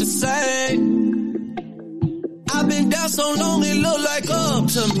just not the same. I've been down so long it look like up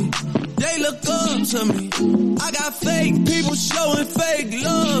to me. They look up to me. I got fake people showing fake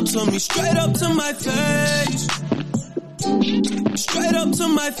love to me. Straight up to my face. Straight up to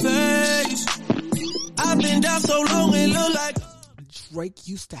my face. I've been down so long it look like Drake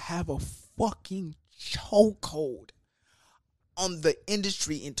used to have a fucking chokehold on the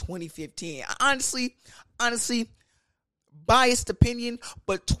industry in 2015. Honestly, biased opinion,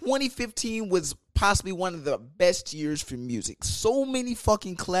 but 2015 was possibly one of the best years for music. So many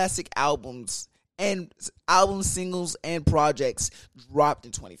fucking classic albums and album singles and projects dropped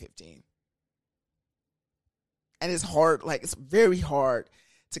in 2015. And it's hard, like, it's very hard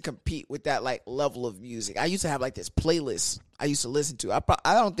to compete with that, like, level of music. I used to have, like, this playlist I used to listen to.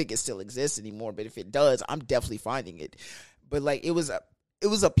 I don't think it still exists anymore, but if it does, I'm definitely finding it. But, like, it was a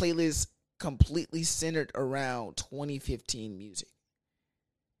playlist completely centered around 2015 music.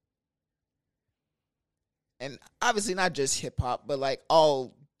 And obviously not just hip hop, but like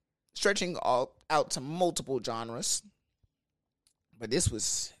stretching out to multiple genres. But this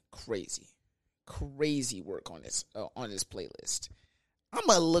was crazy work on this playlist. I'm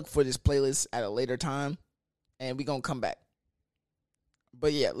gonna look for this playlist at a later time, and we're gonna come back.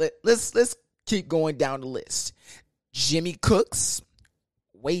 But yeah, let's keep going down the list. Jimmy Cooks,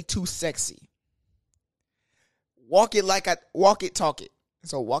 Way Too Sexy. Walk it, talk it.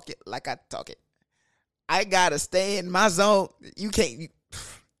 So walk it like I talk it. I gotta stay in my zone.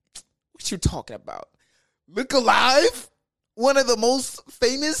 What you talking about? Look Alive, one of the most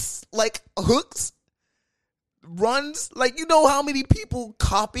famous like hooks, runs. Like, you know how many people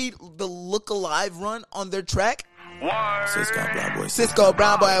copied the Look Alive run on their track? Cisco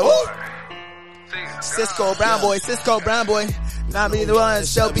Brown Boy. Woo! Cisco Brown Boy. Not me the one,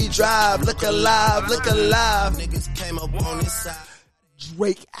 Shelby Drive. Look alive. Niggas came up on this side.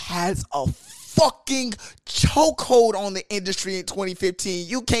 Drake has a fucking chokehold on the industry in 2015.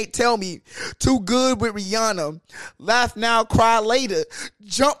 You can't tell me. Too Good with Rihanna. Laugh Now, Cry Later.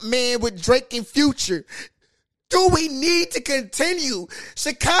 Jumpman with Drake and Future. Do we need to continue?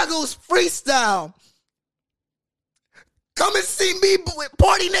 Chicago's Freestyle. Come and see me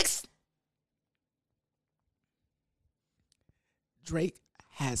party next. Drake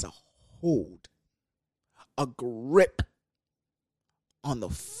has a hold, a grip on the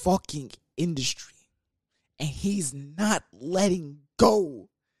fucking industry, and he's not letting go.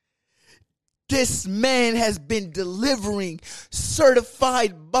 This man has been delivering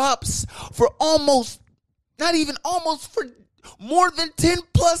certified bops for for more than 10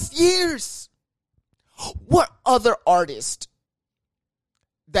 plus years. What other artist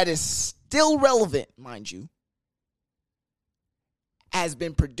that is still relevant, mind you, has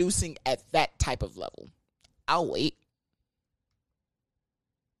been producing at that type of level? I'll wait.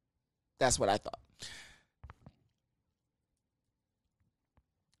 That's what I thought.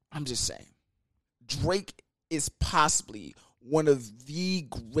 I'm just saying. Drake is possibly one of the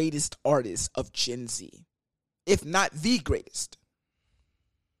greatest artists of Gen Z, if not the greatest.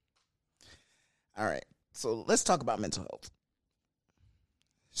 All right, so let's talk about mental health.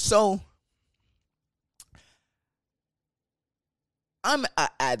 So, I'm an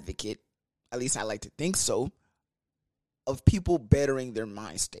advocate, at least I like to think so, of people bettering their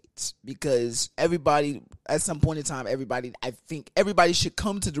mind states, because everybody, at some point in time, I think everybody should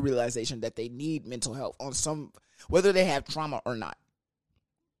come to the realization that they need mental health on some, whether they have trauma or not.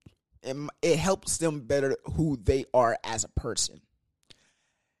 It helps them better who they are as a person.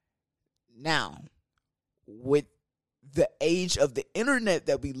 Now, with the age of the internet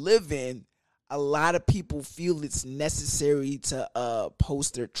that we live in, a lot of people feel it's necessary to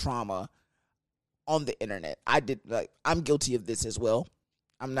post their trauma on the internet. I'm guilty of this as well.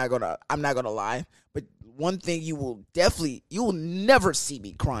 I'm not gonna lie. But one thing you will never see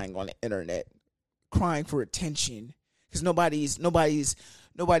me crying on the internet, crying for attention, because nobody's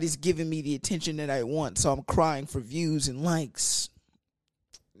giving me the attention that I want. So I'm crying for views and likes.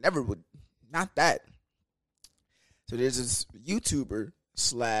 Never would, not that. So there's this YouTuber /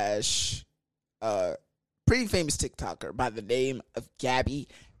 pretty famous TikToker by the name of Gabby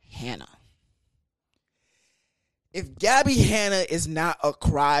Hanna. If Gabby Hanna is not a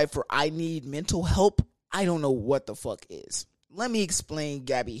cry for I need mental help, I don't know what the fuck is. Let me explain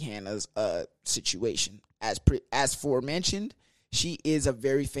Gabby Hanna's situation. As aforementioned, she is a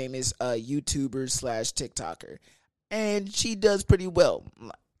very famous YouTuber / TikToker, and she does pretty well.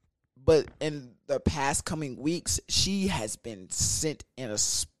 But in the past coming weeks, she has been sent in a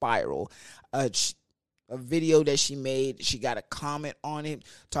spiral. A video that she made, she got a comment on it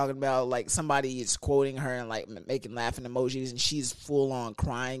talking about like somebody is quoting her and like making laughing emojis, and she's full on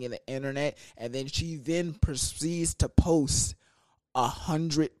crying in the internet. And then she proceeds to post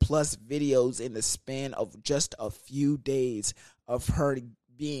 100+ videos in the span of just a few days of her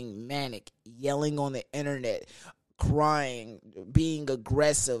being manic, yelling on the internet, crying, being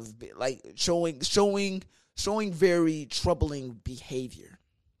aggressive, like showing showing very troubling behavior.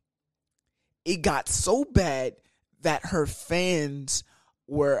 It got so bad that her fans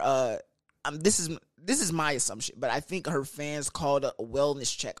were this is my assumption, but I think her fans called a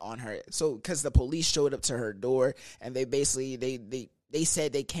wellness check on her. So because the police showed up to her door and they basically they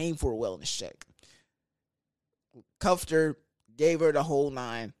said they came for a wellness check. Cuffed her, gave her the whole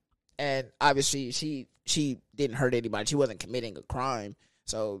nine, and obviously she didn't hurt anybody. She wasn't committing a crime,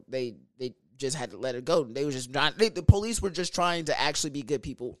 so they just had to let her go. They were just the police were just trying to actually be good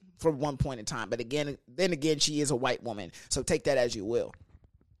people for one point in time. But then again, she is a white woman, so take that as you will.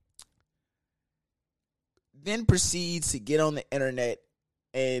 Then proceeds to get on the internet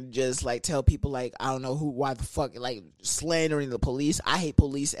and just like tell people like, I don't know why the fuck, like slandering the police. I hate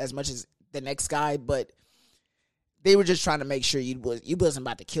police as much as the next guy, but they were just trying to make sure you wasn't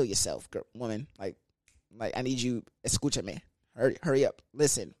about to kill yourself, girl, woman. Like I need you, escúchame, hurry up,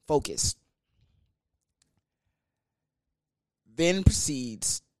 listen, focus. Then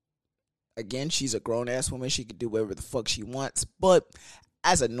proceeds, again, she's a grown ass woman. She could do whatever the fuck she wants, but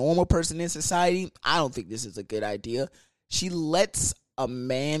as a normal person in society, I don't think this is a good idea. She lets a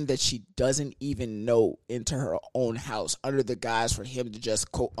man that she doesn't even know into her own house under the guise for him to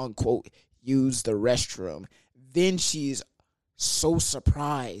just quote unquote use the restroom. Then she's so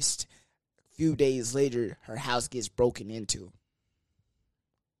surprised. A few days later, her house gets broken into.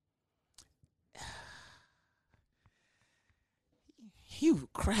 You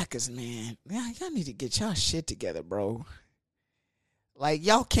crackers, man. Y'all need to get y'all shit together, bro. Like,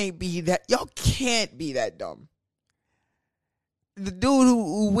 y'all can't be that dumb. The dude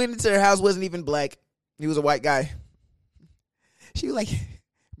who went into her house wasn't even black. He was a white guy. She was like,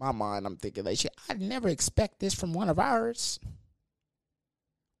 my mind, I'm thinking like, I'd never expect this from one of ours.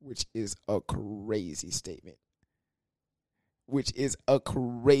 Which is a crazy statement.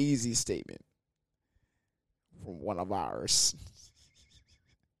 From one of ours.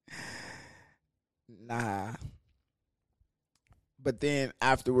 Nah. But then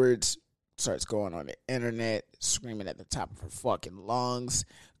afterwards, starts going on the internet, screaming at the top of her fucking lungs,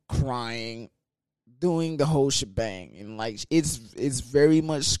 crying, doing the whole shebang. And like, it's very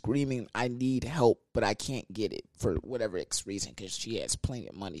much screaming, I need help, but I can't get it for whatever reason, because she has plenty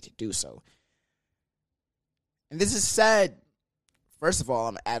of money to do so. And this is sad. First of all,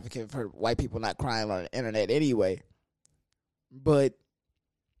 I'm an advocate for white people not crying on the internet anyway. But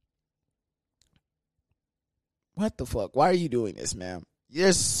what the fuck? Why are you doing this, man?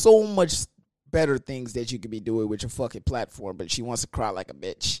 There's so much better things that you could be doing with your fucking platform, but she wants to cry like a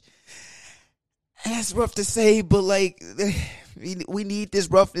bitch. And that's rough to say, but like, we need this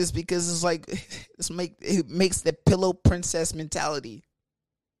roughness because it's like, it makes the pillow princess mentality.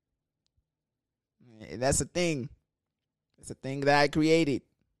 And that's a thing. It's a thing that I created.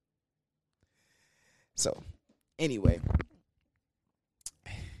 So, anyway.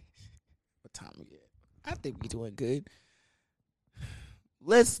 What time we get? I think we're doing good.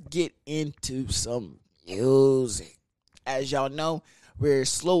 Let's get into some music. As y'all know, we're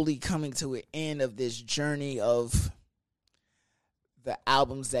slowly coming to an end of this journey of the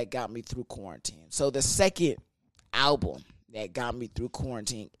albums that got me through quarantine. So the second album that got me through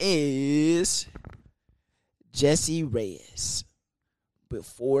quarantine is Jessie Reyez,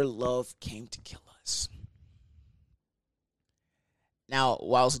 Before Love Came to Kill Us. Now,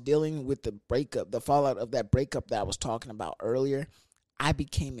 whilst dealing with the fallout of that breakup that I was talking about earlier, I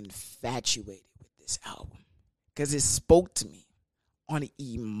became infatuated with this album because it spoke to me on an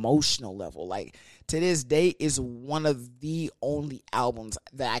emotional level. Like, to this day, is one of the only albums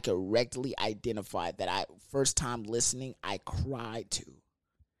that I could directly identify that first time listening, I cried to.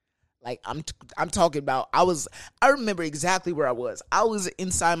 Like, I'm talking about, I remember exactly where I was. I was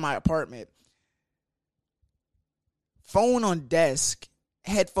inside my apartment, phone on desk,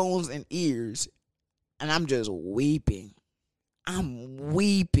 headphones in ears, and I'm just weeping. I'm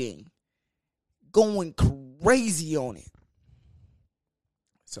weeping, going crazy on it.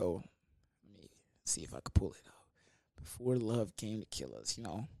 So, let me see if I can pull it up. Before Love Came to Kill Us, you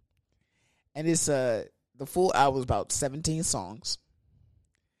know. And it's the full album is about 17 songs.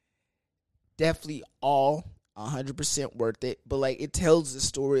 Definitely all 100% worth it. But like, it tells the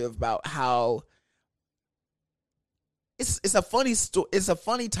story about how it's a funny story. It's a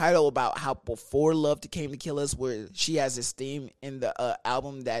funny title about how before love came to kill us, where she has this theme in the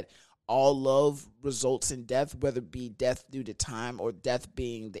album that all love results in death, whether it be death due to time or death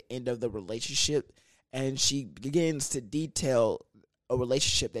being the end of the relationship. And she begins to detail a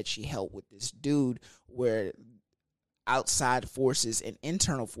relationship that she held with this dude where outside forces and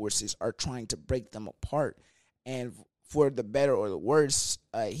internal forces are trying to break them apart. And for the better or the worse,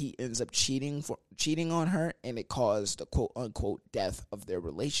 he ends up cheating on her, and it caused the quote unquote death of their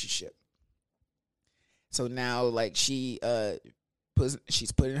relationship. So now, like, she's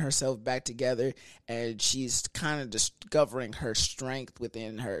putting herself back together, and she's kind of discovering her strength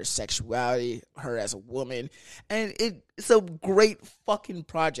within her sexuality, her as a woman, and it's a great fucking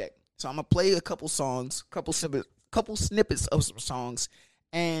project. So I'm gonna play a couple songs, couple snippets of some songs,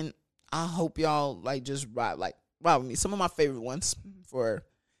 and I hope y'all like just ride with me. Some of my favorite ones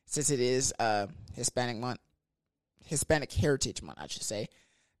since it is Hispanic Heritage Month, I should say.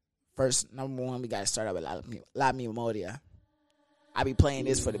 First, number one, we gotta start out with La Memoria. I be playing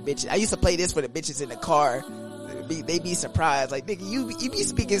this for the bitches. I used to play this for the bitches in the car. They be surprised, like, nigga, you be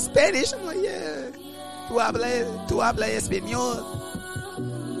speaking Spanish? I'm like, yeah. Tu habla español?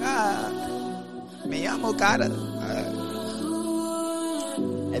 Me llamo cara.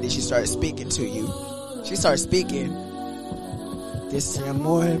 And then she started speaking to you. She started speaking. This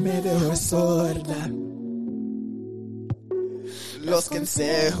amor me dejó sorda. Los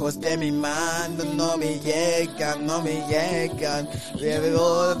consejos de mi mano no me llegan.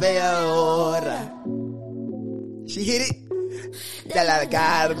 Ve ahora. She hit it. De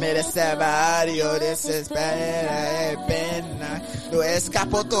alargarme de ese barrio, desespera y pena. No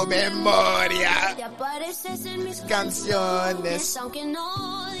escapo tu memoria. Te apareces en mis canciones. Aunque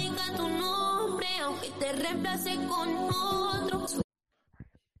no diga tu nombre, aunque te reemplace con otro.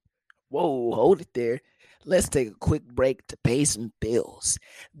 Whoa, hold it there. Let's take a quick break to pay some bills.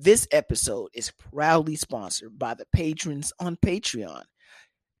 This episode is proudly sponsored by the patrons on Patreon.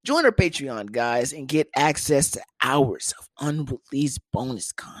 Join our Patreon, guys, and get access to hours of unreleased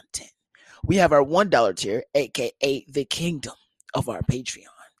bonus content. We have our $1 tier, aka the kingdom of our Patreon.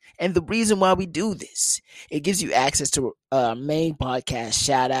 And the reason why we do this, it gives you access to main podcast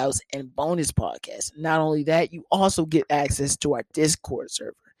shoutouts and bonus podcasts. Not only that, you also get access to our Discord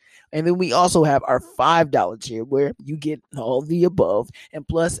server. And then we also have our $5 tier where you get all the above and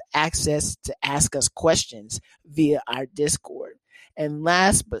plus access to ask us questions via our Discord. And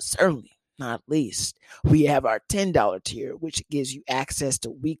last but certainly not least, we have our $10 tier, which gives you access to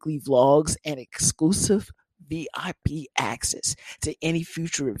weekly vlogs and exclusive VIP access to any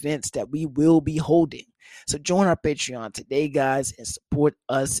future events that we will be holding. So join our Patreon today, guys, and support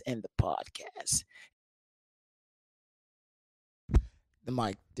us and the podcast. The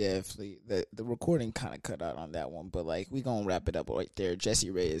mic definitely, the recording kind of cut out on that one, but like, we gonna wrap it up right there. Jessie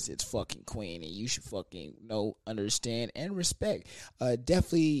Ray is its fucking queen, and you should fucking know, understand, and respect.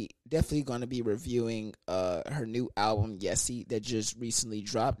 Definitely gonna be reviewing her new album, Yessie, that just recently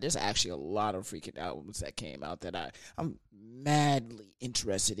dropped. There's actually a lot of freaking albums that came out that I'm madly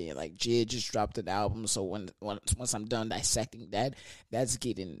interested in. Like, Jid just dropped an album, so once I'm done dissecting that's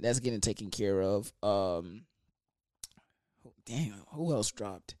getting taken care of. Damn, who else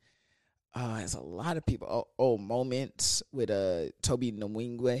dropped? There's a lot of people. Moments with Toby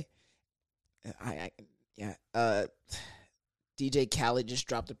Nwingwe. DJ Khaled just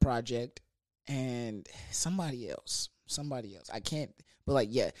dropped a project, and somebody else. I can't, but like,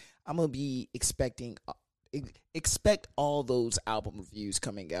 yeah, I'm gonna be expect all those album reviews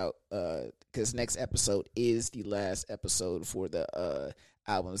coming out, because next episode is the last episode for the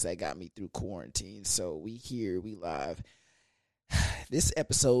albums that got me through quarantine. So we live. This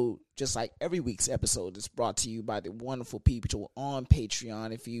episode, just like every week's episode, is brought to you by the wonderful people on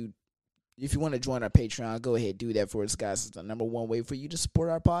Patreon. If you want to join our Patreon, go ahead, do that for us, guys. It's the number one way for you to support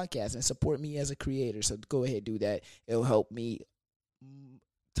our podcast and support me as a creator. So go ahead, do that. It'll help me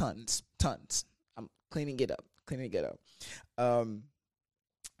tons. I'm cleaning it up.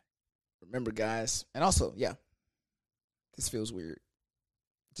 Remember, guys, and also, yeah, this feels weird.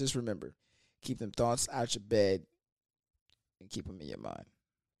 Just remember, keep them thoughts out your bed and keep them in your mind.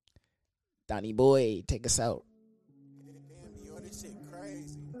 Donnie Boy, take us out. Damn, yo, this shit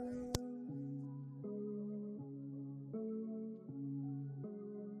crazy.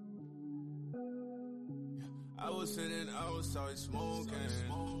 I was sitting outside smoking.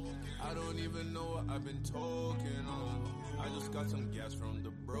 I don't even know what I've been talking on. I just got some gas from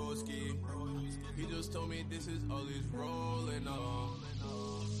the broski. He just told me this is all he's rolling on.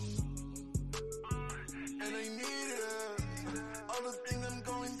 And I need it. All the things I'm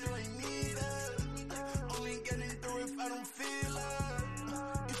going through, I need it. Only getting through if I don't feel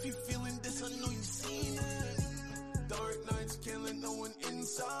it. If you feeling this, I know you've seen it. Dark nights killing no one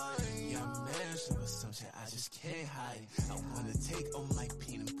inside. Yeah, I'm mad with some shit I just can't hide. I wanna take all my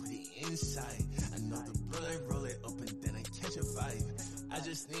pain and put it inside. I know the blood, I roll it up and then I catch a vibe. I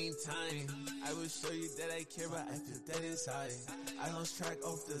just need time. I will show you that I care, but I feel dead inside. I lost track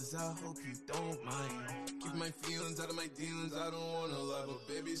of the I hope you don't mind. Keep my feelings out of my dealings, I don't wanna lie, but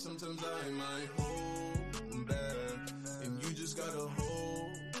baby, sometimes I might hold back. And you just gotta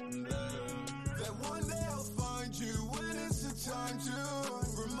hold back. That one day I'll find you when it's the time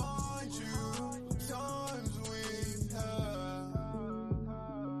to remind you of times we've had.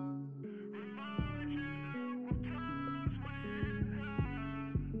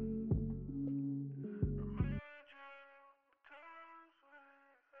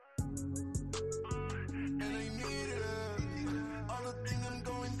 And I need it. All the things I'm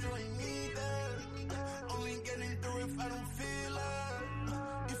going through, I need it. Only getting through if I don't feel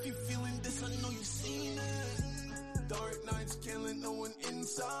it. If you're feeling this, I know you've seen it. Dark nights can't let no one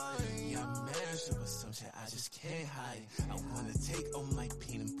inside. Yeah, I'm married with some shit I just can't hide. I wanna take all my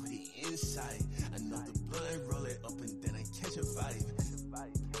pain and put it inside. I know the blood, roll it up and then I